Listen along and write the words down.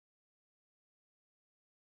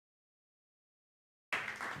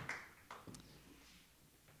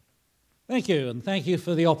Thank you, and thank you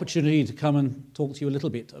for the opportunity to come and talk to you a little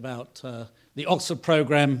bit about the Oxford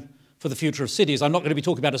Programme for the Future of Cities. I'm not going to be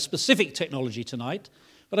talking about a specific technology tonight,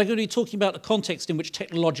 but I'm going to be talking about a context in which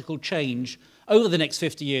technological change over the next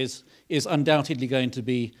 50 years is undoubtedly going to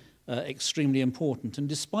be extremely important. And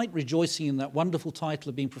despite rejoicing in that wonderful title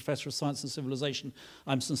of being Professor of Science and Civilization,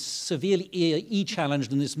 I'm severely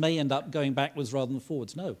E-challenged, and this may end up going backwards rather than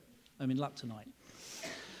forwards. No, I'm in luck tonight.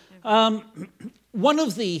 One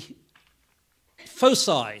of the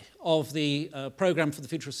foci of the Programme for the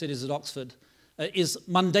Future of Cities at Oxford is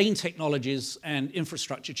mundane technologies and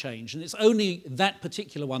infrastructure change. And it's only that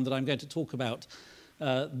particular one that I'm going to talk about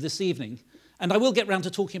this evening. And I will get round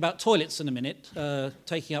to talking about toilets in a minute,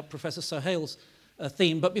 taking up Professor Sohail's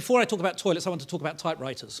theme. But before I talk about toilets, I want to talk about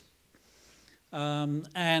typewriters.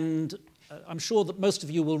 And I'm sure that most of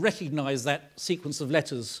you will recognize that sequence of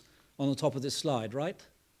letters on the top of this slide, right?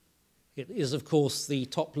 It is, of course, the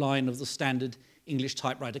top line of the standard English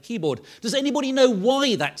typewriter keyboard. Does anybody know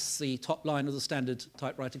why that's the top line of the standard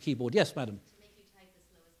typewriter keyboard? Yes, madam. To make you type as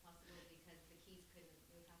slow as possible because the keys couldn't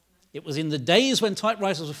move fast enough? It was in the days when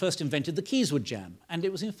typewriters were first invented, the keys would jam. And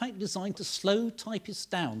it was, in fact, designed to slow typists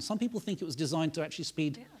down. Some people think it was designed to actually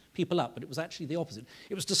speed people up, but it was actually the opposite.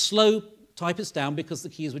 It was to slow typists down because the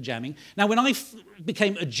keys were jamming. Now, when I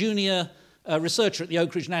became a junior researcher at the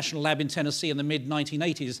Oak Ridge National Lab in Tennessee in the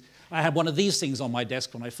mid-1980s, I had one of these things on my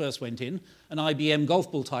desk when I first went in, an IBM golf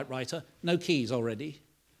ball typewriter, no keys already,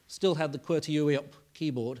 still had the QWERTY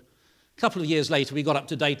keyboard. A couple of years later, we got up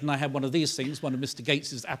to date, and I had one of these things, one of Mr.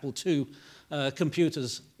 Gates's Apple II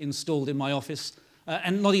computers installed in my office,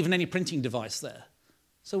 and not even any printing device there.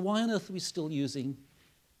 So why on earth are we still using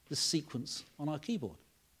this sequence on our keyboard?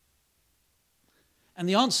 And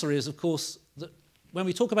the answer is, of course, that when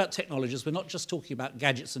we talk about technologies, we're not just talking about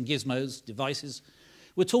gadgets and gizmos, devices.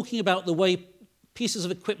 We're talking about the way pieces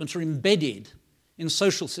of equipment are embedded in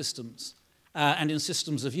social systems and in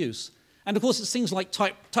systems of use. And of course, it's things like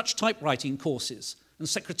touch typewriting courses and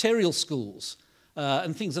secretarial schools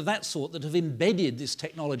and things of that sort that have embedded this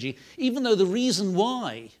technology, even though the reason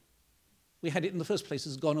why we had it in the first place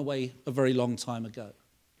has gone away a very long time ago.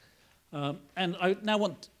 And I now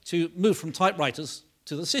want to move from typewriters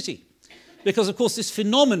to the city. Because, of course, this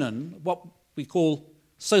phenomenon, what we call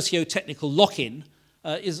socio-technical lock-in,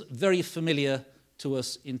 is very familiar to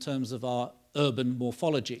us in terms of our urban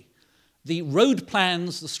morphology. The road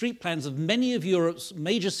plans, the street plans of many of Europe's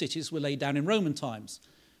major cities were laid down in Roman times.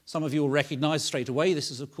 Some of you will recognize straight away, this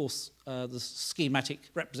is, of course, the schematic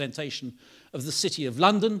representation of the City of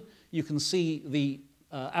London. You can see the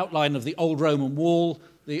outline of the old Roman wall,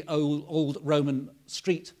 the old Roman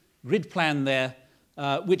street grid plan there,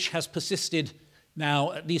 which has persisted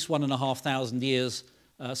now at least 1,500 years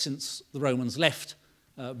since the Romans left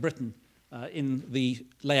Britain in the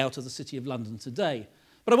layout of the City of London today.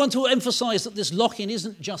 But I want to emphasize that this lock-in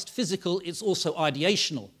isn't just physical, it's also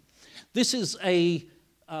ideational. This is an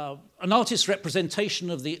artist's representation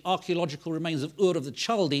of the archaeological remains of Ur of the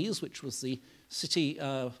Chaldees, which was the city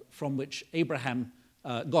from which Abraham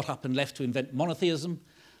got up and left to invent monotheism.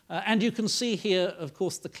 And you can see here, of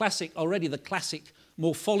course, the classic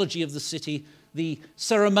morphology of the city, the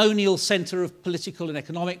ceremonial center of political and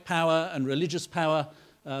economic power and religious power,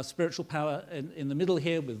 spiritual power in the middle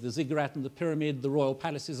here with the ziggurat and the pyramid, the royal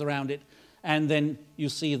palaces around it. And then you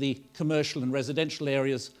see the commercial and residential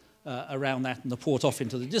areas around that and the port off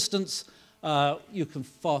into the distance. You can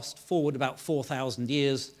fast forward about 4,000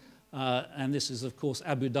 years. And this is, of course,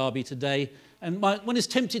 Abu Dhabi today. And one is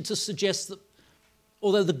tempted to suggest that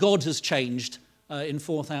although the god has changed in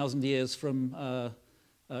 4,000 years from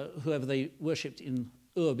whoever they worshipped in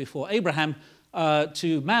Ur before Abraham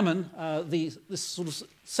to Mammon, this sort of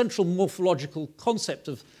central morphological concept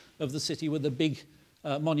of the city with the big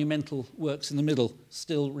monumental works in the middle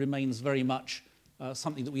still remains very much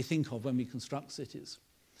something that we think of when we construct cities.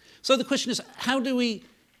 So the question is, how do we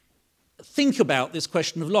think about this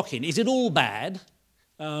question of lock-in? Is it all bad?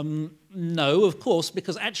 No, of course,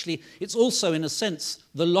 because actually it's also, in a sense,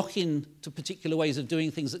 the lock-in to particular ways of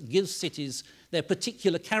doing things that gives cities their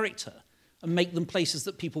particular character and make them places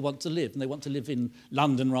that people want to live. And they want to live in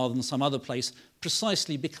London rather than some other place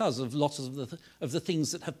precisely because of lots of the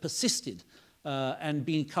things that have persisted and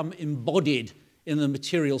become embodied in the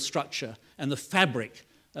material structure and the fabric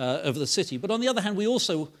of the city. But on the other hand, we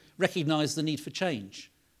also recognize the need for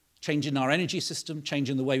change. Change in our energy system, change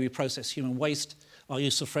in the way we process human waste, our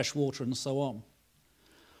use of fresh water, and so on.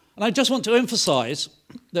 And I just want to emphasize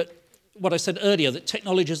that what I said earlier, that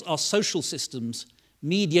technologies are social systems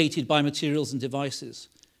mediated by materials and devices.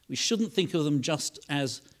 We shouldn't think of them just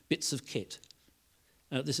as bits of kit.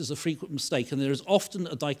 This is a frequent mistake, and there is often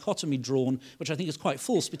a dichotomy drawn, which I think is quite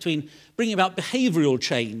false, between bringing about behavioural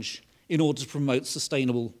change in order to promote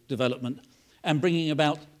sustainable development and bringing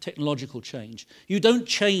about technological change. You don't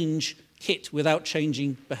change kit without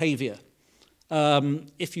changing behaviour.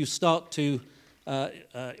 If you start to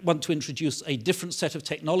want to introduce a different set of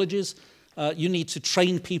technologies, you need to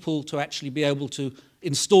train people to actually be able to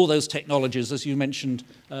install those technologies, as you mentioned,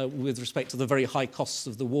 with respect to the very high costs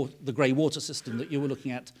of the grey water system that you were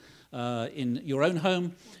looking at in your own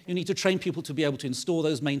home. You need to train people to be able to install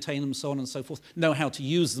those, maintain them, so on and so forth, know how to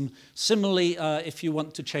use them. Similarly, if you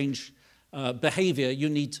want to change behaviour, you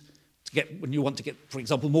need to get, when you want to get, for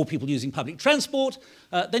example, more people using public transport,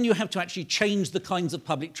 then you have to actually change the kinds of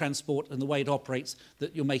public transport and the way it operates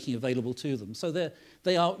that you're making available to them. So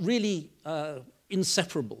they are really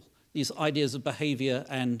inseparable, these ideas of behaviour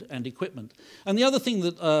and equipment. And the other thing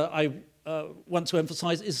that I want to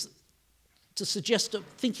emphasise is to suggest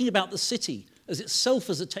thinking about the city as itself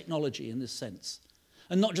as a technology in this sense,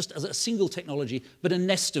 and not just as a single technology, but a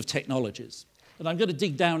nest of technologies. And I'm going to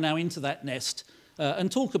dig down now into that nest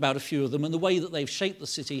and talk about a few of them and the way that they've shaped the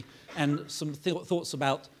city and some thoughts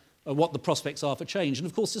about what the prospects are for change. And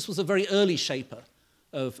of course, this was a very early shaper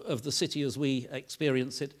of the city as we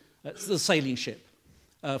experience it. It's the sailing ship.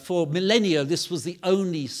 For millennia, this was the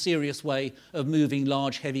only serious way of moving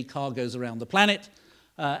large, heavy cargoes around the planet.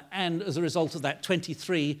 And as a result of that,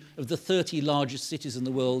 23 of the 30 largest cities in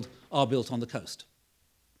the world are built on the coast.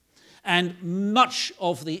 And much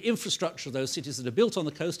of the infrastructure of those cities that are built on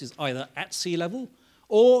the coast is either at sea level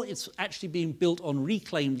or it's actually being built on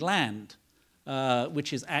reclaimed land,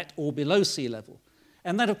 which is at or below sea level.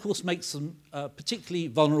 And that, of course, makes them particularly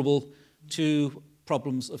vulnerable to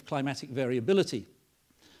problems of climatic variability.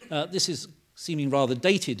 This is seeming rather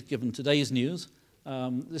dated given today's news.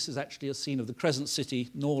 This is actually a scene of the Crescent City,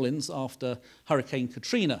 New Orleans, after Hurricane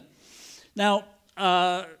Katrina. Now,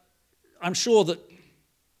 I'm sure that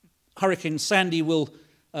Hurricane Sandy will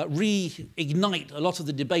reignite a lot of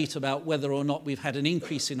the debate about whether or not we've had an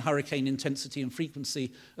increase in hurricane intensity and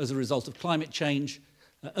frequency as a result of climate change.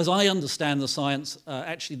 As I understand the science,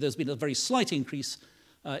 actually there's been a very slight increase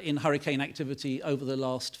in hurricane activity over the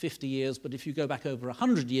last 50 years, but if you go back over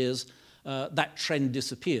 100 years, that trend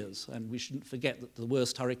disappears. And we shouldn't forget that the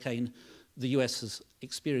worst hurricane the US has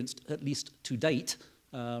experienced, at least to date,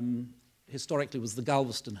 historically was the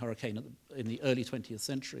Galveston hurricane in the early 20th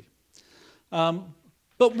century.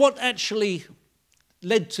 But what actually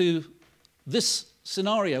led to this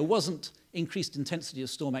scenario wasn't increased intensity of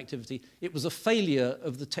storm activity. It was a failure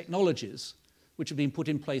of the technologies which have been put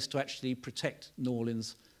in place to actually protect New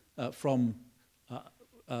Orleans from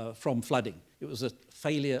flooding. It was a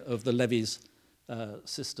failure of the levees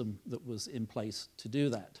system that was in place to do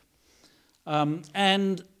that.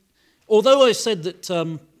 And although I said that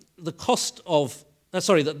the cost of,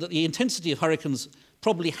 that the intensity of hurricanes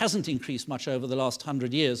probably hasn't increased much over the last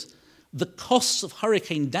 100 years, the costs of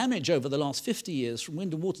hurricane damage over the last 50 years from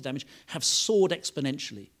wind and water damage have soared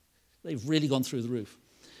exponentially. They've really gone through the roof.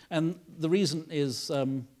 And the reason is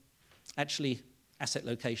actually asset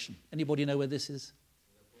location. Anybody know where this is?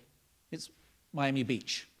 It's Miami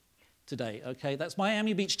Beach today, okay? That's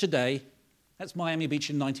Miami Beach today. That's Miami Beach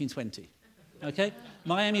in 1920, okay?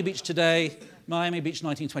 Miami Beach today, Miami Beach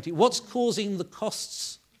 1920. What's causing the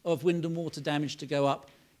costs of wind and water damage to go up?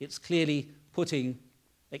 It's clearly putting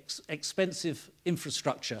expensive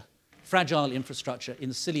infrastructure, fragile infrastructure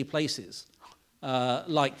in silly places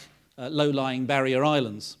like low-lying barrier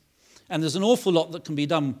islands. And there's an awful lot that can be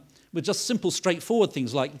done with just simple, straightforward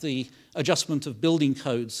things like the adjustment of building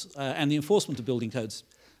codes and the enforcement of building codes.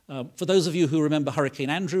 For those of you who remember Hurricane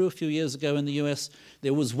Andrew a few years ago in the US,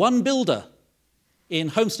 there was one builder in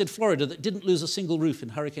Homestead, Florida that didn't lose a single roof in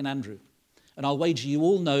Hurricane Andrew. And I'll wager you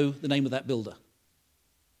all know the name of that builder.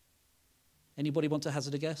 Anybody want to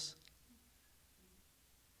hazard a guess?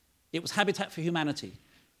 It was Habitat for Humanity,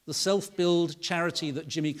 the self-build charity that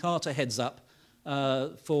Jimmy Carter heads up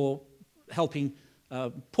for helping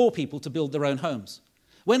poor people to build their own homes.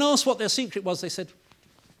 When asked what their secret was, they said,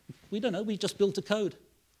 "We don't know, we just built a code."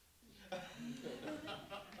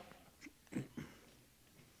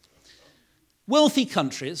 Wealthy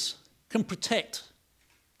countries can protect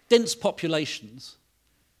dense populations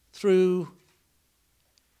through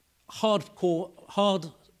hard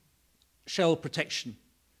shell protection,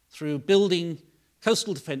 through building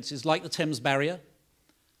coastal defences like the Thames Barrier.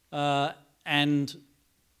 And,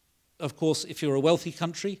 of course, if you're a wealthy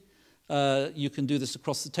country, you can do this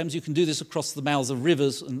across the Thames. You can do this across the mouths of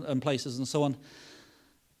rivers and places and so on.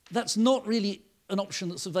 That's not really an option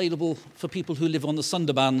that's available for people who live on the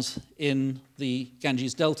Sundarbans in the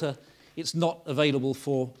Ganges Delta. it's not available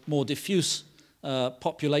for more diffuse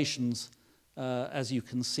populations, as you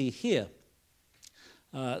can see here.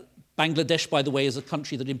 Bangladesh, by the way, is a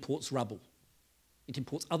country that imports rubble. It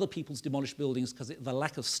imports other people's demolished buildings because of the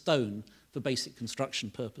lack of stone for basic construction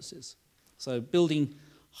purposes. So building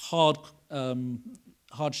hard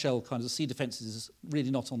shell kinds of sea defences is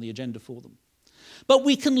really not on the agenda for them. But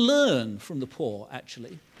we can learn from the poor,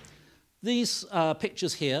 actually. These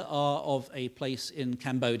pictures here are of a place in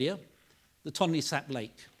Cambodia, the Tonle Sap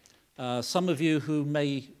Lake. Some of you who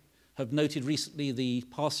may have noted recently the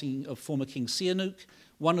passing of former King Sihanouk.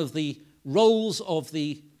 One of the roles of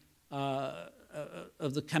the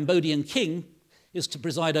Cambodian king is to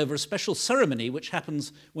preside over a special ceremony which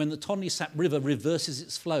happens when the Tonle Sap River reverses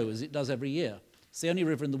its flow, as it does every year. It's the only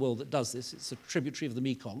river in the world that does this. It's a tributary of the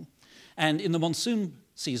Mekong. And in the monsoon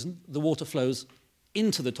season, the water flows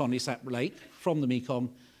into the Tonle Sap Lake from the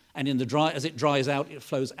Mekong, and as it dries out, it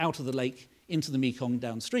flows out of the lake into the Mekong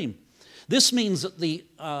downstream. This means that the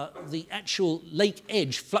actual lake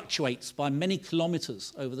edge fluctuates by many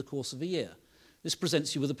kilometers over the course of a year. This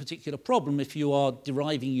presents you with a particular problem if you are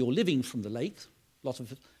deriving your living from the lake. A lot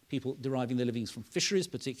of people deriving their livings from fisheries,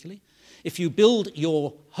 particularly. If you build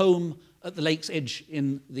your home at the lake's edge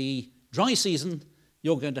in the dry season,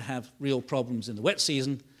 you're going to have real problems in the wet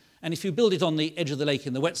season. And if you build it on the edge of the lake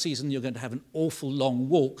in the wet season, you're going to have an awful long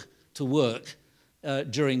walk to work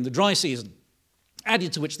during the dry season.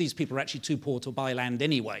 Added to which, these people are actually too poor to buy land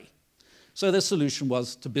anyway. So their solution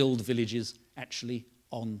was to build villages actually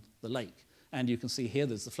on the lake. And you can see here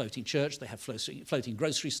there's the floating church, they have floating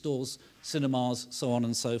grocery stores, cinemas, so on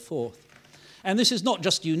and so forth. And this is not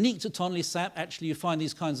just unique to Tonle Sap. Actually, you find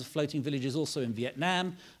these kinds of floating villages also in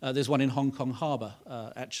Vietnam. There's one in Hong Kong Harbour,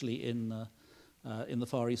 actually in the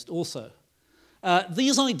Far East also.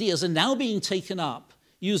 These ideas are now being taken up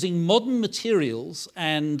using modern materials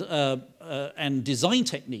and design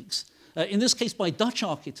techniques, in this case by Dutch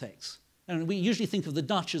architects. And we usually think of the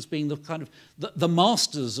Dutch as being the kind of the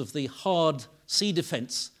masters of the hard sea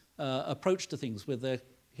defence approach to things with their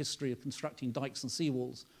history of constructing dikes and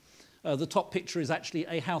seawalls. The top picture is actually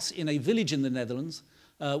a house in a village in the Netherlands,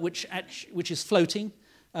 which is floating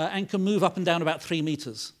and can move up and down about 3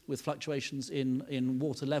 meters with fluctuations in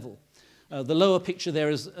water level. The lower picture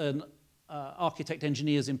there is an architect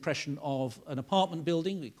engineer's impression of an apartment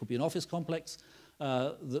building. It could be an office complex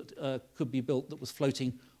that could be built that was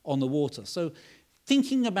floating on the water. So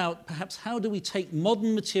thinking about perhaps how do we take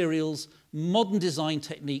modern materials, modern design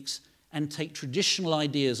techniques, and take traditional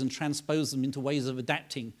ideas and transpose them into ways of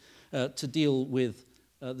adapting to deal with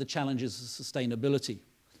the challenges of sustainability.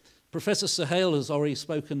 Professor Suhail has already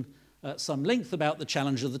spoken at some length about the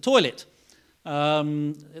challenge of the toilet.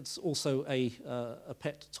 It's also a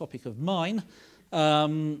pet topic of mine.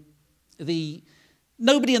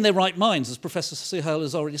 Nobody in their right minds, as Professor Suhail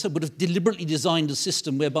has already said, would have deliberately designed a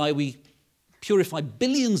system whereby we purify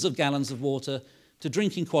billions of gallons of water to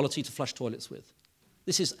drinking quality to flush toilets with.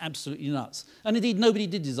 This is absolutely nuts. And indeed, nobody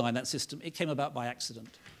did design that system. It came about by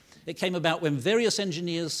accident. It came about when various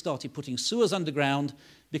engineers started putting sewers underground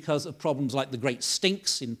because of problems like the Great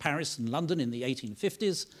Stinks in Paris and London in the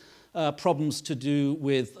 1850s, problems to do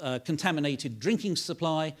with contaminated drinking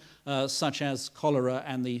supply, such as cholera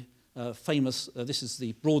and the famous, this is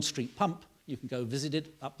the Broad Street pump. You can go visit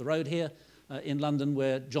it up the road here in London,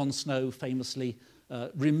 where John Snow famously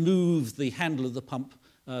removed the handle of the pump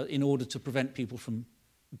in order to prevent people from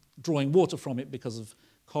drawing water from it because of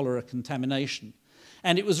cholera contamination.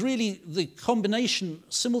 And it was really the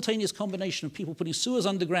simultaneous combination of people putting sewers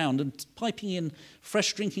underground and piping in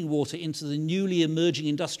fresh drinking water into the newly emerging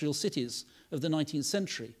industrial cities of the 19th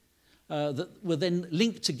century that were then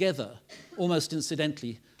linked together, almost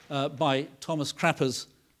incidentally, by Thomas Crapper's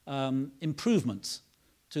improvements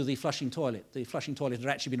to the flushing toilet. The flushing toilet had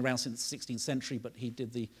actually been around since the 16th century, but he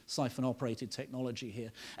did the siphon-operated technology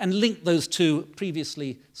here, and linked those two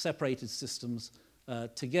previously separated systems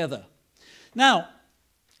together. Now,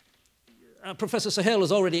 Professor Suhail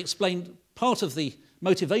has already explained part of the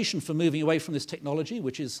motivation for moving away from this technology,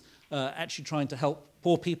 which is actually trying to help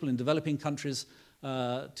poor people in developing countries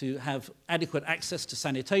to have adequate access to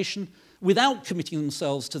sanitation without committing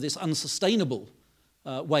themselves to this unsustainable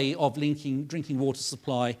way of linking drinking water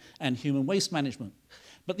supply and human waste management.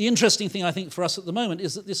 But the interesting thing, I think, for us at the moment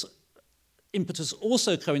is that this impetus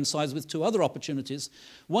also coincides with two other opportunities.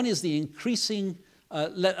 One is the increasing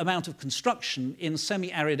amount of construction in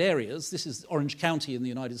semi-arid areas. This is Orange County in the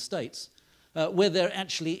United States, where there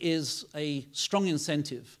actually is a strong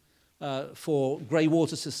incentive for grey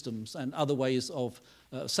water systems and other ways of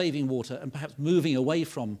saving water and perhaps moving away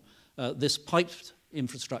from this piped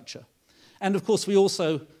infrastructure. And of course, we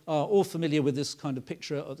also are all familiar with this kind of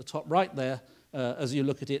picture at the top right there, as you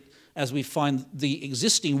look at it, as we find the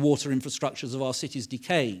existing water infrastructures of our cities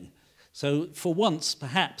decaying. So for once,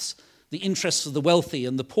 perhaps, the interests of the wealthy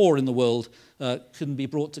and the poor in the world can be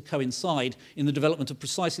brought to coincide in the development of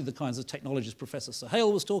precisely the kinds of technologies Professor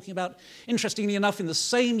Sohail was talking about. Interestingly enough, in the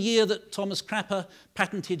same year that Thomas Crapper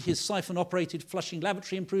patented his siphon-operated flushing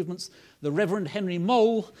lavatory improvements, the Reverend Henry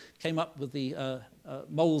Mole came up with the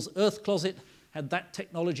Mole's earth closet. Had that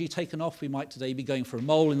technology taken off, we might today be going for a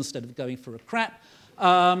mole instead of going for a crap.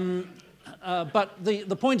 But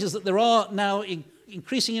the point is that there are now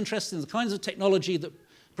increasing interest in the kinds of technology that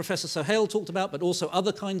Professor Sohail talked about, but also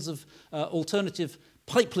other kinds of alternative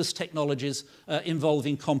pipeless technologies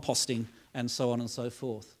involving composting and so on and so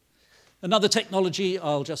forth. Another technology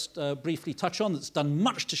I'll just briefly touch on that's done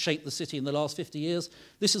much to shape the city in the last 50 years.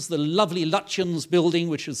 This is the lovely Lutyens building,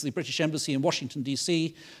 which is the British Embassy in Washington,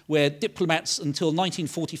 D.C., where diplomats until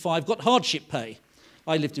 1945 got hardship pay.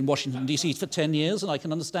 I lived in Washington, D.C. for 10 years, and I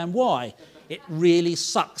can understand why. It really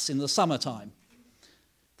sucks in the summertime.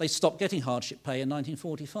 They stopped getting hardship pay in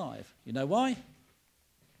 1945. You know why?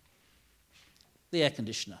 The air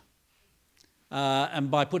conditioner. And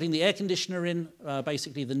by putting the air conditioner in,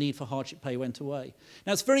 basically the need for hardship pay went away.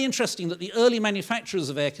 Now, it's very interesting that the early manufacturers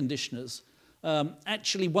of air conditioners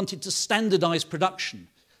actually wanted to standardize production.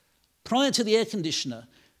 Prior to the air conditioner,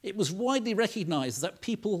 it was widely recognized that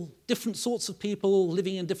people, different sorts of people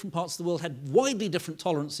living in different parts of the world, had widely different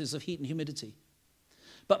tolerances of heat and humidity.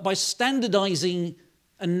 But by standardizing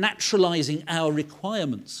and naturalizing our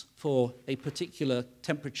requirements for a particular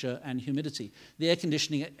temperature and humidity, the air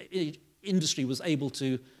conditioning industry was able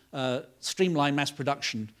to streamline mass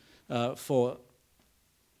production for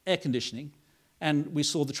air conditioning, and we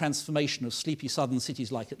saw the transformation of sleepy southern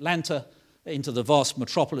cities like Atlanta into the vast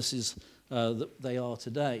metropolises that they are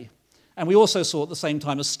today. And we also saw at the same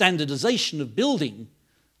time a standardization of building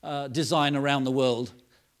design around the world,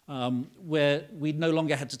 where we no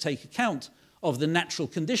longer had to take account of the natural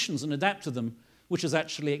conditions and adapt to them, which has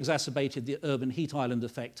actually exacerbated the urban heat island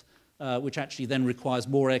effect, which actually then requires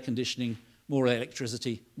more air conditioning, more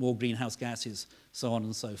electricity, more greenhouse gases, so on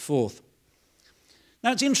and so forth.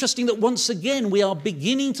 Now, it's interesting that once again we are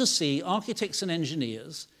beginning to see architects and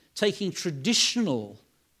engineers taking traditional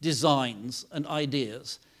designs and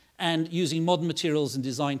ideas and using modern materials and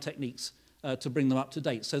design techniques to bring them up to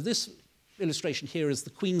date. So this illustration here is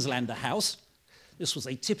the Queenslander house. This was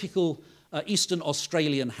a typical Eastern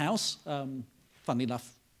Australian house, funnily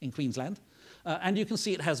enough, in Queensland. And you can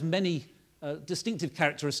see it has many distinctive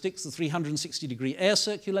characteristics: the 360-degree air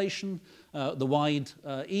circulation, the wide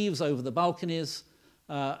eaves over the balconies,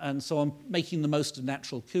 and so on, making the most of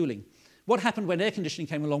natural cooling. What happened when air conditioning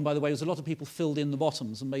came along, by the way, was a lot of people filled in the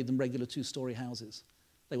bottoms and made them regular two-story houses.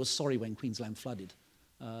 They were sorry when Queensland flooded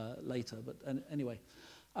later, but anyway.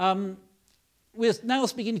 We're now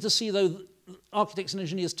beginning to see, though, architects and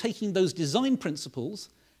engineers taking those design principles,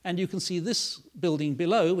 and you can see this building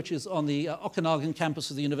below, which is on the Okanagan campus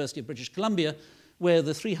of the University of British Columbia, where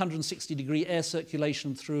the 360-degree air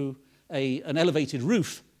circulation through an elevated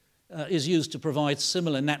roof is used to provide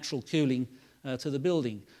similar natural cooling to the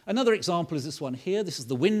building. Another example is this one here. This is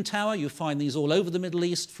the wind tower. You find these all over the Middle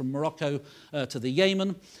East, from Morocco to the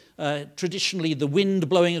Yemen. Traditionally, the wind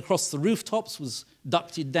blowing across the rooftops was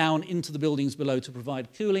ducted down into the buildings below to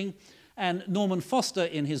provide cooling. And Norman Foster,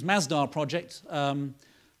 in his Masdar project,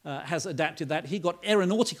 has adapted that. He got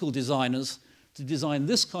aeronautical designers to design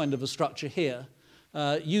this kind of a structure here,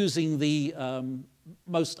 using the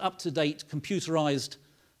most up-to-date computerized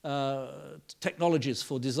technologies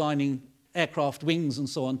for designing aircraft wings and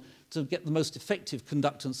so on, to get the most effective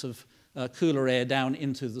conductance of cooler air down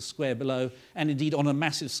into the square below, and indeed on a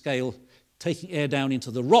massive scale, taking air down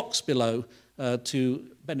into the rocks below to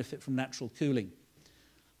benefit from natural cooling.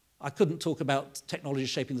 I couldn't talk about technology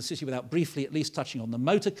shaping the city without briefly at least touching on the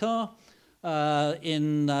motor car.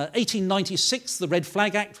 In 1896, the Red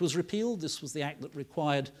Flag Act was repealed. This was the act that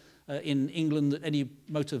required in England that any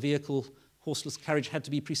motor vehicle, horseless carriage, had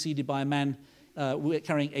to be preceded by a man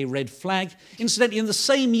carrying a red flag. Incidentally, in the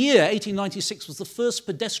same year, 1896, was the first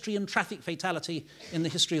pedestrian traffic fatality in the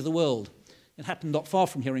history of the world. It happened not far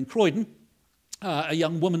from here in Croydon. A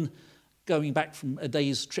young woman going back from a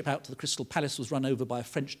day's trip out to the Crystal Palace was run over by a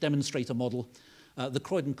French demonstrator model. The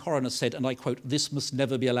Croydon coroner said, and I quote, "This must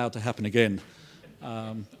never be allowed to happen again."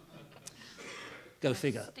 Go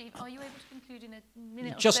figure. Steve, are you able to conclude in a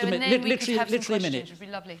minute Just or so? a minute, literally a minute. It would be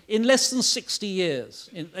lovely. In less than 60 years,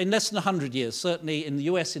 in less than 100 years, certainly in the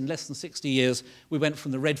US in less than 60 years, we went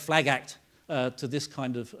from the Red Flag Act to this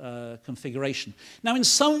kind of configuration. Now, in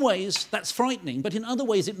some ways, that's frightening, but in other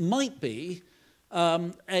ways, it might be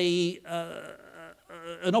an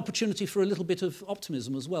opportunity for a little bit of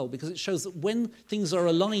optimism as well, because it shows that when things are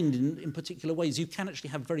aligned in particular ways, you can actually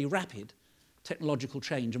have very rapid technological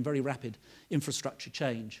change and very rapid infrastructure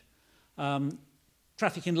change.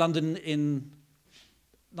 Traffic in London in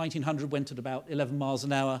 1900 went at about 11 miles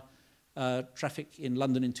an hour. Traffic in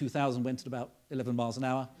London in 2000 went at about 11 miles an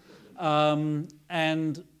hour.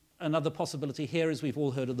 And another possibility here is we've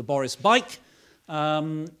all heard of the Boris bike.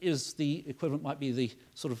 Is the equivalent might be the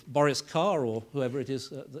sort of Boris car or whoever it is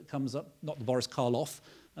that comes up, not the Boris Karloff.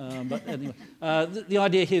 But anyway, the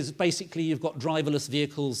idea here is basically you've got driverless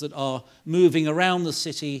vehicles that are moving around the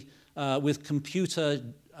city with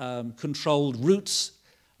computer-controlled routes.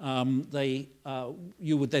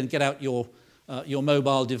 You would then get out your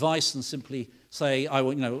mobile device and simply say, I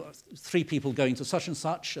want 3 people going to such and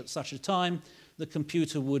such at such a time. The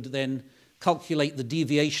computer would then calculate the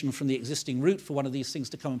deviation from the existing route for one of these things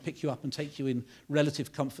to come and pick you up and take you in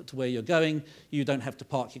relative comfort to where you're going. You don't have to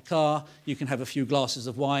park your car. You can have a few glasses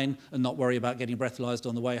of wine and not worry about getting breathalyzed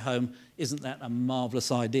on the way home. Isn't that a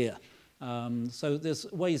marvelous idea? So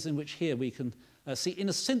there's ways in which here we can see, in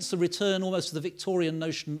a sense, a return almost to the Victorian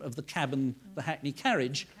notion of the cab and the hackney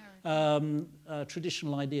carriage,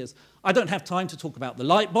 traditional ideas. I don't have time to talk about the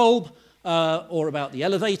light bulb or about the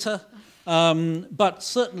elevator. But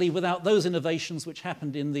certainly without those innovations which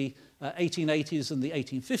happened in the 1880s and the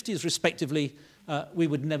 1850s, respectively, we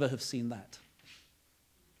would never have seen that.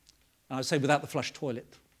 And I say without the flush toilet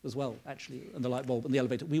as well, actually, and the light bulb and the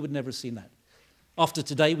elevator, we would never have seen that. After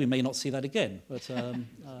today, we may not see that again, but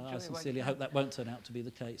I sincerely hope that won't turn out to be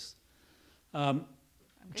the case.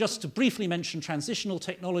 Just to briefly mention transitional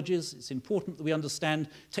technologies, it's important that we understand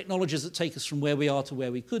technologies that take us from where we are to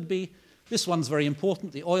where we could be. This one's very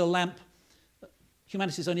important, the oil lamp.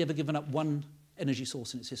 Humanity's only ever given up one energy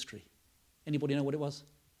source in its history. Anybody know what it was?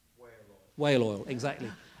 Whale oil, exactly.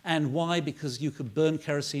 And why? Because you could burn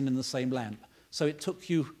kerosene in the same lamp. So it took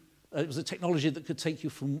you, it was a technology that could take you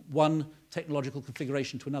from one technological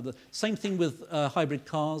configuration to another. Same thing with hybrid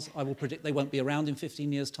cars. I will predict they won't be around in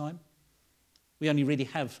 15 years' time. We only really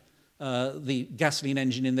have the gasoline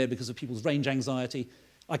engine in there because of people's range anxiety.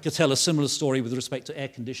 I could tell a similar story with respect to air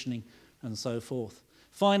conditioning and so forth.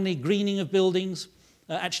 Finally, greening of buildings.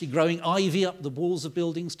 Actually growing ivy up the walls of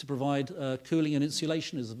buildings to provide cooling and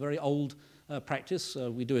insulation is a very old practice.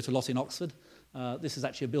 We do it a lot in Oxford. This is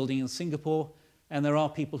actually a building in Singapore, and there are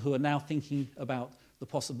people who are now thinking about the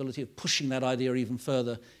possibility of pushing that idea even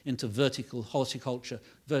further into vertical horticulture,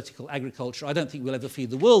 vertical agriculture. I don't think we'll ever feed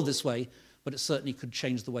the world this way, but it certainly could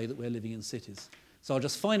change the way that we're living in cities. So I'll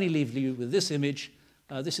just finally leave you with this image.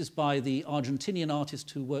 This is by the Argentinian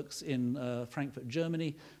artist who works in Frankfurt,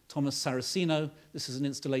 Germany, Thomas Saraceno. This is an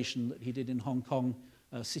installation that he did in Hong Kong,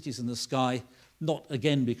 Cities in the Sky. Not,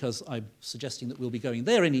 again, because I'm suggesting that we'll be going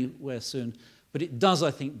there anywhere soon, but it does,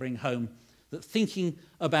 I think, bring home that thinking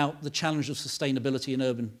about the challenge of sustainability in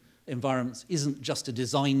urban environments isn't just a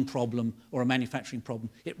design problem or a manufacturing problem.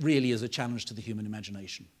 It really is a challenge to the human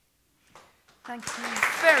imagination. Thank you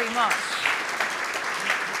very much.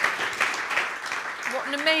 What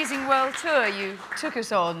an amazing world tour you took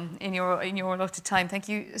us on in your allotted time. Thank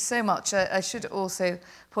you so much. I should also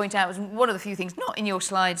point out, one of the few things not in your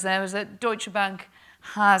slides there was that Deutsche Bank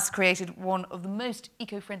has created one of the most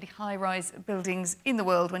eco-friendly high-rise buildings in the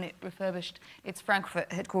world when it refurbished its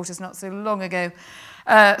Frankfurt headquarters not so long ago.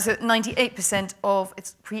 So 98% of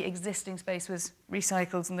its pre-existing space was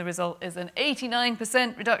recycled, and the result is an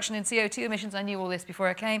 89% reduction in CO2 emissions. I knew all this before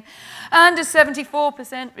I came. And a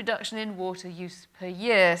 74% reduction in water use per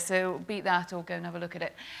year. So beat that or go and have a look at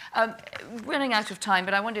it. Running out of time,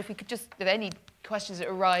 but I wonder if we could just, if any questions that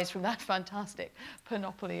arise from that fantastic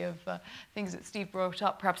panoply of things that Steve brought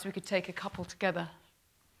up, perhaps we could take a couple together.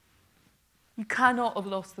 You cannot have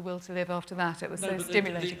lost the will to live after that. It was so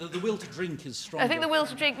stimulating. The will to drink is stronger. I think the will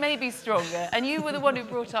to drink may be stronger. And you were the one who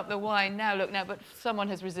brought up the wine. Now, look, now, but someone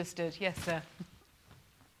has resisted. Yes, sir.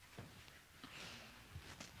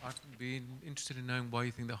 I'd be interested in knowing why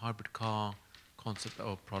you think the hybrid car concept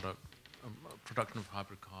or production of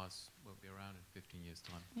hybrid cars will be around in 15 years'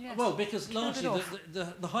 time. Yes. Well, because largely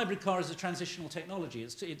the hybrid car is a transitional technology.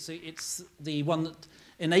 It's the one that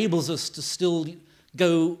enables us to still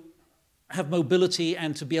have mobility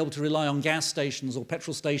and to be able to rely on gas stations or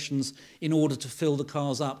petrol stations in order to fill the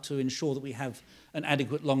cars up to ensure that we have an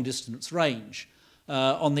adequate long-distance range.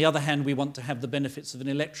 On the other hand, we want to have the benefits of an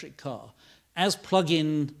electric car. As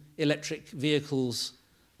plug-in electric vehicles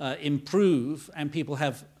improve and people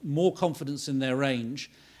have more confidence in their range,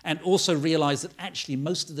 And also realise that actually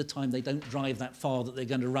most of the time they don't drive that far, that they're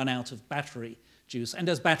going to run out of battery juice. And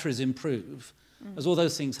as batteries improve, as all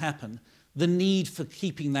those things happen, the need for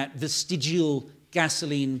keeping that vestigial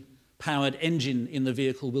gasoline-powered engine in the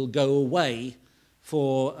vehicle will go away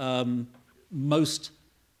for most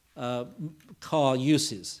car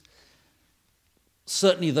uses.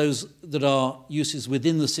 Certainly those that are uses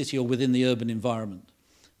within the city or within the urban environment.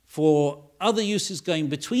 For other uses going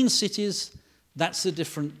between cities, that's a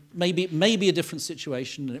different, maybe a different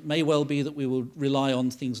situation, and it may well be that we will rely on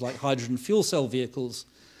things like hydrogen fuel cell vehicles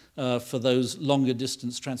for those longer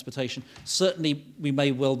distance transportation. Certainly, we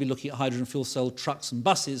may well be looking at hydrogen fuel cell trucks and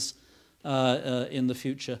buses in the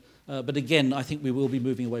future. But again, I think we will be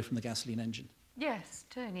moving away from the gasoline engine. Yes,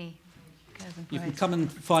 Tony. You can come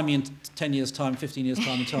and find me in 10 years' time, 15 years'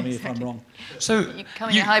 time, and tell me if I'm wrong. So You're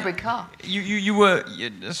coming in a hybrid car. You were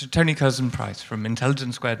Tony Curzon-Price from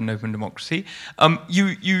Intelligence Squared and Open Democracy.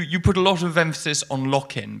 You put a lot of emphasis on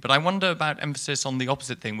lock-in, but I wonder about emphasis on the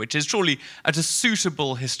opposite thing, which is surely at a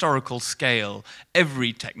suitable historical scale,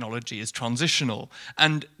 every technology is transitional,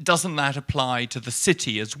 and doesn't that apply to the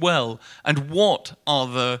city as well? And what are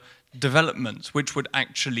the developments which would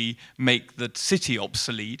actually make the city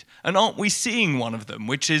obsolete? And aren't we seeing one of them,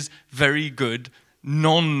 which is very good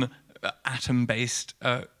non-atom-based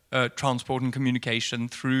transport and communication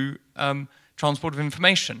through transport of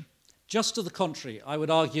information? Just to the contrary, I would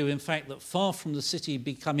argue, in fact, that far from the city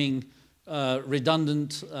becoming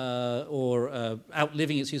redundant or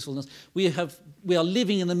outliving its usefulness, we are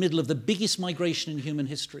living in the middle of the biggest migration in human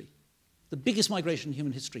history. The biggest migration in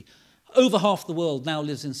human history. Over half the world now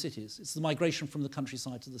lives in cities. It's the migration from the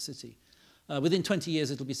countryside to the city. Within 20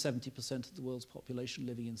 years, it'll be 70% of the world's population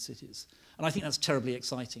living in cities. And I think that's terribly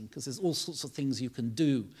exciting because there's all sorts of things you can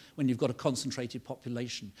do when you've got a concentrated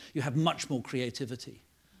population. You have much more creativity,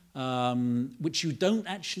 which you don't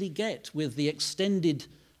actually get with the extended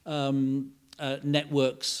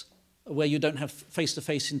networks where you don't have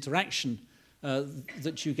face-to-face interaction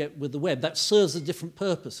that you get with the web. That serves a different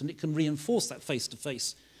purpose, and it can reinforce that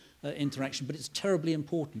face-to-face interaction, but it's terribly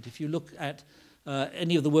important. If you look at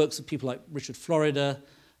any of the works of people like Richard Florida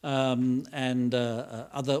and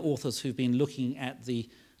other authors who've been looking at the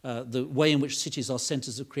way in which cities are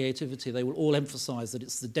centres of creativity, they will all emphasise that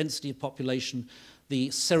it's the density of population, the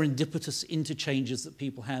serendipitous interchanges that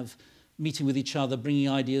people have, meeting with each other, bringing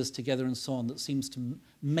ideas together and so on, that seems to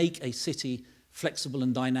make a city flexible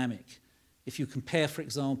and dynamic. If you compare, for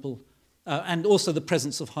example, and also the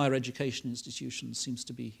presence of higher education institutions seems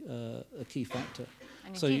to be a key factor.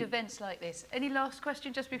 And indeed, events like this. Any last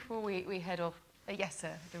question just before we head off? Yes,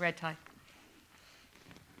 sir, the red tie.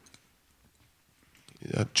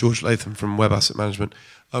 George Latham from Web Asset Management.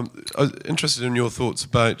 I was interested in your thoughts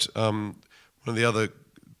about one of the other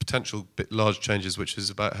potential large changes, which is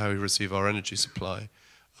about how we receive our energy supply,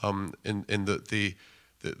 in that the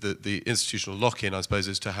institutional lock-in, I suppose,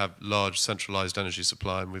 is to have large centralised energy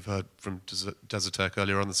supply, and we've heard from Desertec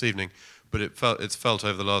earlier on this evening, but it's felt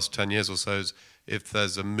over the last 10 years or so as if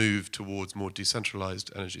there's a move towards more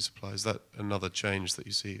decentralised energy supply. Is that another change that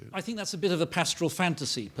you see? I think that's a bit of a pastoral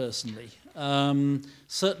fantasy, personally.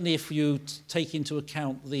 Certainly if you take into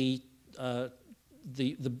account the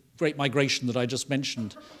great migration that I just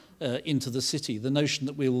mentioned into the city, the notion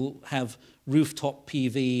that we will have rooftop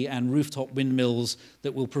PV and rooftop windmills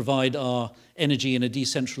that will provide our energy in a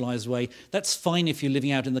decentralized way. That's fine if you're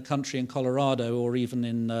living out in the country in Colorado or even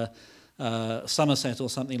in Somerset or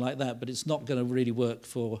something like that, but it's not going to really work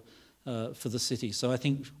for the city. So I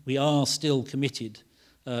think we are still committed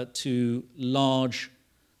to large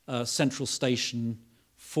central station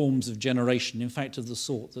forms of generation, in fact, of the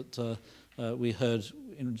sort that we heard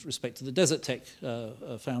in respect to the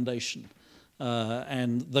Desertec Foundation.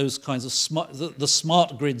 And those kinds of the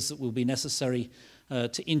smart grids that will be necessary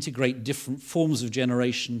to integrate different forms of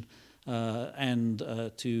generation and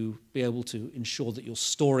to be able to ensure that you're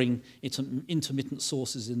storing intermittent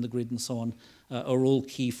sources in the grid and so on are all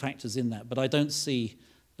key factors in that. But I don't see,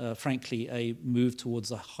 frankly, a move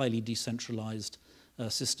towards a highly decentralized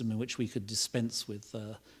system in which we could dispense with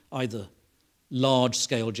either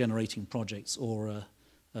large-scale generating projects or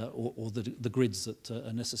the grids that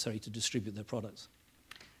are necessary to distribute their products.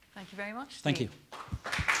 Thank you very much. Thank you.